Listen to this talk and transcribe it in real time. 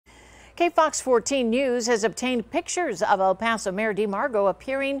KFOX 14 News has obtained pictures of El Paso Mayor DeMargo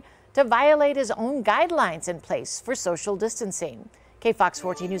appearing to violate his own guidelines in place for social distancing. KFOX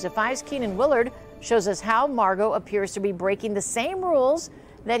 14 News at 5's Keenan Willard shows us how Margo appears to be breaking the same rules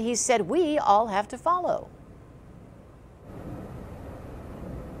that he said we all have to follow.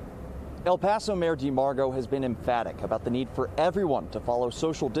 El Paso Mayor DeMargo has been emphatic about the need for everyone to follow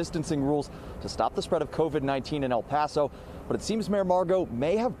social distancing rules to stop the spread of COVID-19 in El Paso. But it seems Mayor Margo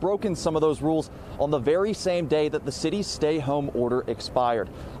may have broken some of those rules on the very same day that the city's stay-home order expired.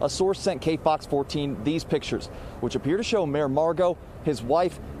 A source sent KFOX 14 these pictures, which appear to show Mayor Margo, his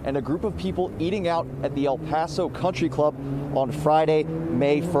wife, and a group of people eating out at the El Paso Country Club on Friday,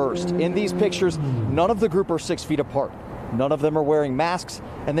 May 1st. In these pictures, none of the group are 6 feet apart. None of them are wearing masks,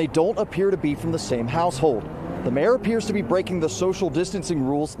 and they don't appear to be from the same household. The mayor appears to be breaking the social distancing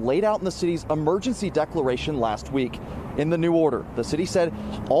rules laid out in the city's emergency declaration last week. In the new order, the city said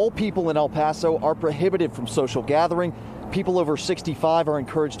all people in El Paso are prohibited from social gathering. People over 65 are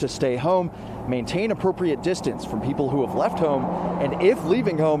encouraged to stay home, maintain appropriate distance from people who have left home, and if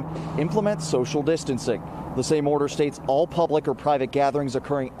leaving home, implement social distancing. The same order states all public or private gatherings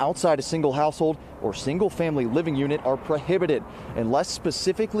occurring outside a single household or single family living unit are prohibited unless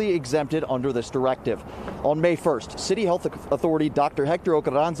specifically exempted under this directive. On May 1st, City Health Authority Dr. Hector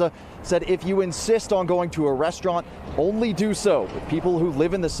Ocarranza said if you insist on going to a restaurant, only do so with people who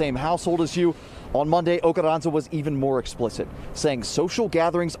live in the same household as you. On Monday, Ocarranza was even more explicit, saying social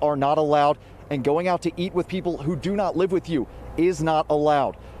gatherings are not allowed and going out to eat with people who do not live with you is not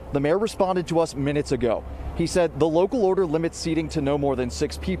allowed. The mayor responded to us minutes ago. He said the local order limits seating to no more than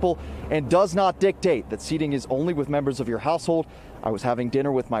 6 people and does not dictate that seating is only with members of your household. I was having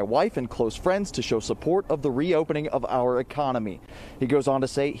dinner with my wife and close friends to show support of the reopening of our economy. He goes on to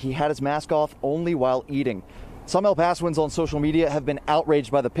say he had his mask off only while eating. Some El Pasoans on social media have been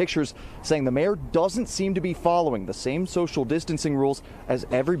outraged by the pictures, saying the mayor doesn't seem to be following the same social distancing rules as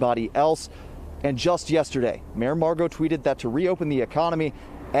everybody else. And just yesterday, Mayor Margo tweeted that to reopen the economy,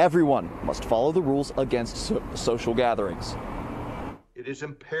 everyone must follow the rules against social gatherings. It is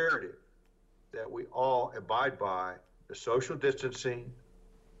imperative that we all abide by the social distancing,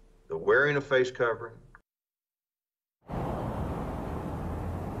 the wearing of face covering.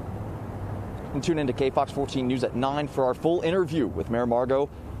 And tune into KFOX 14 News at 9 for our full interview with Mayor Margo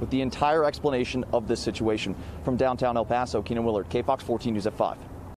with the entire explanation of this situation. From downtown El Paso, Keenan Willard, KFOX 14 News at 5.